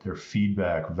input, their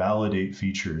feedback, validate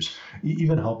features,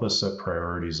 even help us set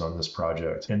priorities on this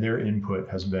project. And their input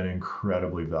has been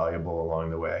incredibly valuable along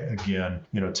the way. Again,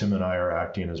 Tim and I are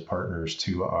acting as partners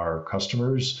to our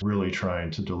customers, really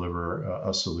trying to deliver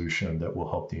a solution that will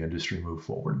help the industry move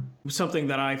forward. Something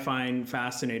that I find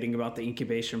fascinating about the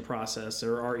incubation process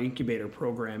or our incubator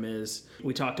program is,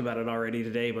 we talked about it already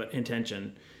today, but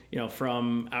intention.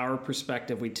 From our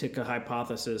perspective, we took a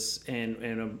hypothesis and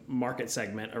a market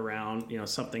segment around,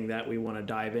 something that we want to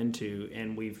dive into,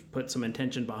 and we've put some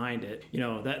intention behind it.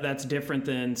 That's different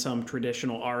than some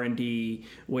traditional R&D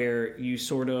where you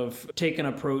sort of take an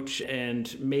approach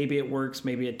and maybe it works,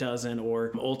 maybe it doesn't,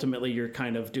 or ultimately you're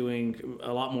kind of doing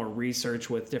a lot more research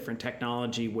with different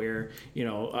technology where,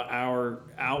 our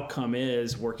outcome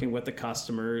is working with the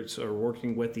customers or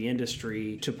working with the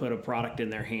industry to put a product in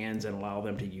their hands and allow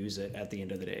them to use it at the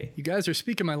end of the day. You guys are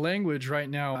speaking my language right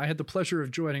now. I had the pleasure of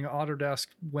joining Autodesk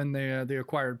when they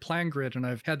acquired PlanGrid, and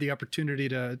I've had the opportunity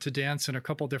to dance in a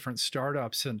couple different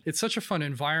startups. And it's such a fun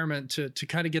environment to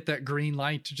kind of get that green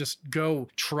light to just go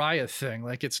try a thing.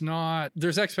 Like, it's not,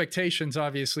 there's expectations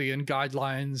obviously and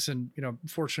guidelines, and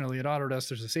fortunately at Autodesk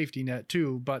there's a safety net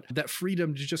too, but that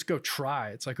freedom to just go try.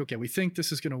 It's like, okay, we think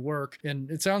this is going to work.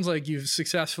 And it sounds like you've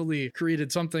successfully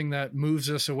created something that moves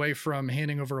us away from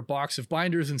handing over a box of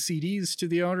binders and CDs to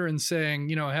the owner and saying,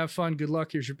 have fun, good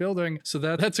luck, here's your building. So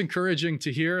that's encouraging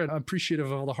to hear, and I'm appreciative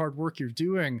of all the hard work you're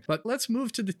doing. But let's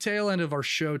move to the tail end of our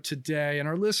show today. And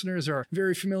our listeners are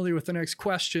very familiar with the next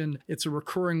question. It's a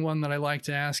recurring one that I like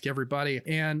to ask everybody.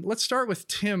 And let's start with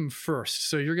Tim first.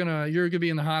 So you're gonna be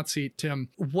in the hot seat, Tim.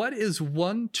 What is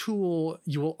one tool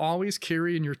you will always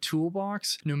carry in your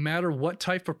toolbox, no matter what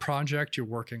type of project you're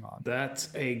working on? That's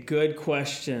a good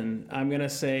question. I'm gonna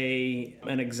say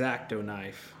an X-Acto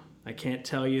knife. I can't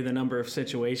tell you the number of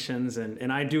situations,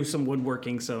 and I do some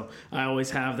woodworking, so I always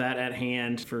have that at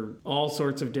hand for all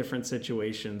sorts of different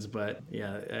situations. But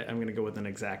yeah, I'm going to go with an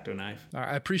X-Acto knife. All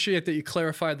right, I appreciate that you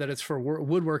clarified that it's for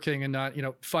woodworking and not,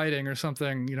 fighting or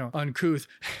something, uncouth.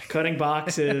 Cutting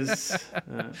boxes.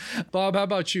 Bob, how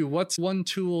about you? What's one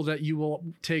tool that you will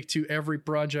take to every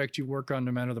project you work on,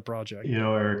 no matter the project?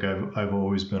 Eric, I've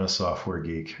always been a software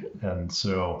geek. And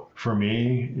so for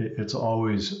me, it's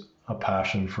always a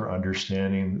passion for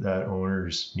understanding that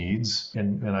owner's needs.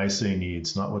 And I say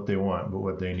needs, not what they want, but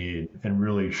what they need, and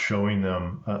really showing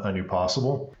them a new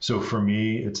possible. So for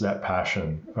me, it's that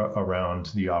passion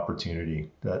around the opportunity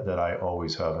that I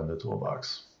always have in the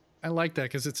toolbox. I like that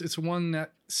because it's one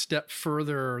that step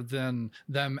further than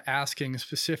them asking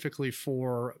specifically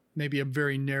for maybe a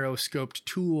very narrow scoped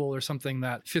tool or something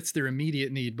that fits their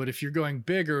immediate need. But if you're going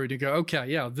bigger and you go, okay,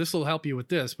 yeah, this will help you with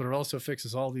this, but it also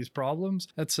fixes all these problems,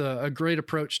 that's a great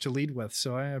approach to lead with.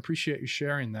 So I appreciate you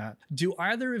sharing that. Do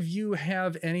either of you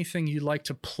have anything you'd like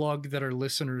to plug that our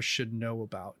listeners should know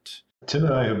about? Tim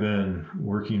and I have been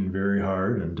working very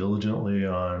hard and diligently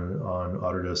on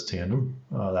Autodesk Tandem.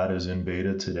 That is in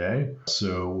beta today.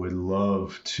 So we'd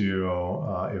love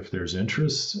to, if there's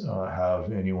interest,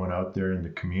 have anyone out there in the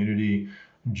community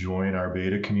join our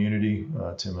beta community.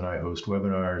 Tim and I host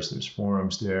webinars. There's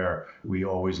forums there. We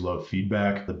always love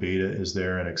feedback. The beta is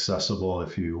there and accessible.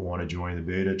 If you want to join the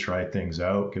beta, try things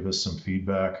out, give us some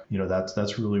feedback.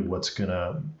 That's really what's going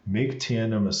to make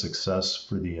Tandem a success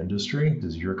for the industry,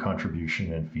 is your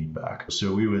contribution and feedback.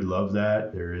 So we would love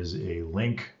that. There is a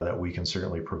link that we can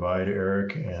certainly provide,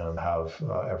 Eric, and have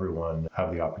everyone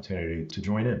have the opportunity to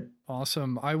join in.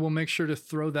 Awesome. I will make sure to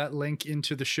throw that link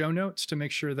into the show notes to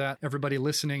make sure that everybody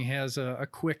listening has a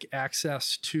quick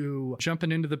access to jumping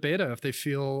into the beta if they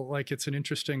feel like it's an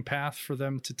interesting path for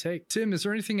them to take. Tim, is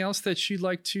there anything else that you'd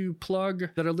like to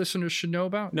plug that our listeners should know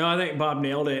about? No, I think Bob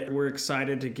nailed it. We're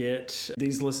excited to get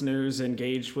these listeners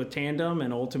engaged with Tandem,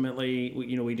 and ultimately,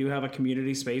 we do have a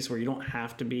community space where you don't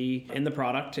have to be in the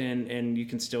product, and you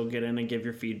can still get in and give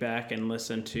your feedback and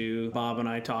listen to Bob and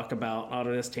I talk about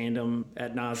Autodesk Tandem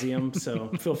ad nauseum. tandem.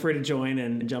 So feel free to join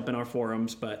and jump in our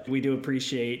forums. But we do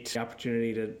appreciate the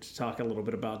opportunity to talk a little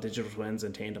bit about digital twins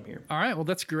and tandem here. All right. Well,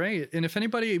 that's great. And if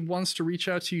anybody wants to reach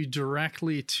out to you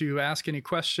directly to ask any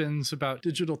questions about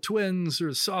digital twins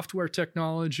or software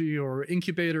technology or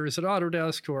incubators at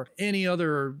Autodesk or any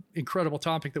other incredible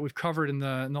topic that we've covered in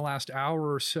the last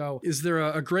hour or so, is there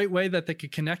a great way that they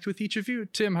could connect with each of you?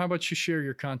 Tim, how about you share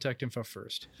your contact info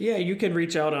first? Yeah, you can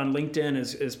reach out on LinkedIn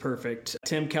is perfect.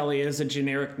 Tim Kelly is a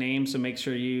generic name, so make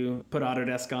sure you put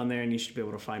Autodesk on there and you should be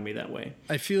able to find me that way.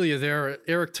 I feel you there.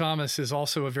 Eric Thomas is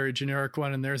also a very generic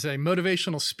one, and there's a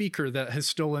motivational speaker that has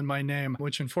stolen my name,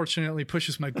 which unfortunately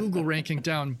pushes my Google ranking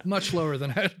down much lower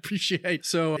than I'd appreciate.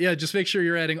 So yeah, just make sure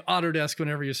you're adding Autodesk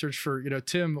whenever you search for,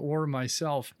 Tim or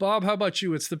myself. Bob, how about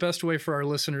you? What's the best way for our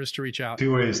listeners to reach out?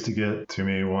 2 ways to get to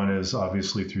me. One is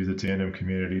obviously through the Tandem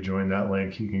community. Join that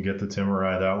link. You can get to Tim or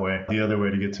I that way. The other way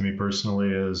to get to me personally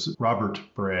is Robert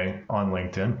Bray on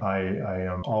LinkedIn. I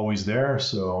am always there,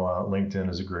 so LinkedIn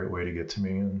is a great way to get to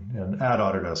me, and add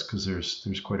Autodesk because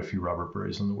there's quite a few Robert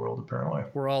Brays in the world apparently.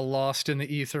 We're all lost in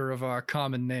the ether of our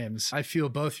common names. I feel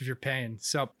both of your pain.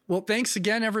 So, well, thanks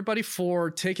again, everybody, for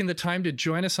taking the time to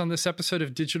join us on this episode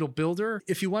of Digital Builder.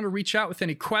 If you want to reach out with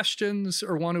any questions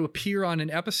or want to appear on an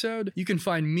episode, you can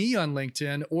find me on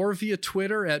LinkedIn or via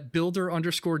Twitter at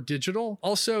builder_digital.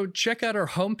 Also, check out our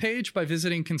homepage by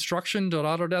visiting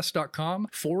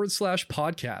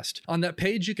construction.autodesk.com/podcast. On that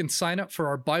page, you can sign up for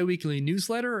our bi-weekly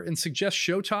newsletter and suggest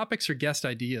show topics or guest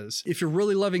ideas. If you're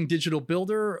really loving Digital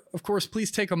Builder, of course,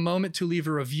 please take a moment to leave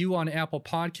a review on Apple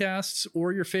Podcasts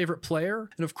or your favorite player.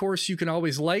 And of course, you can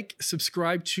always like,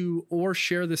 subscribe to, or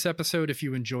share this episode if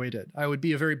you enjoyed it. I would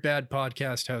be a very bad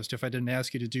podcast host if I didn't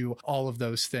ask you to do all of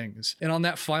those things. And on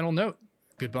that final note,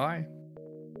 goodbye.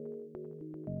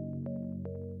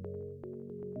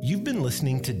 You've been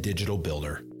listening to Digital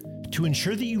Builder. To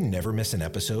ensure that you never miss an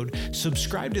episode,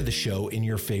 subscribe to the show in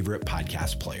your favorite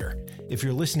podcast player. If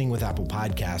you're listening with Apple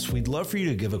Podcasts, we'd love for you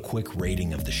to give a quick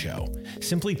rating of the show.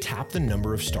 Simply tap the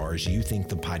number of stars you think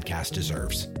the podcast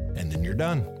deserves, and then you're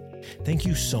done. Thank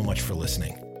you so much for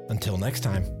listening. Until next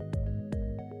time.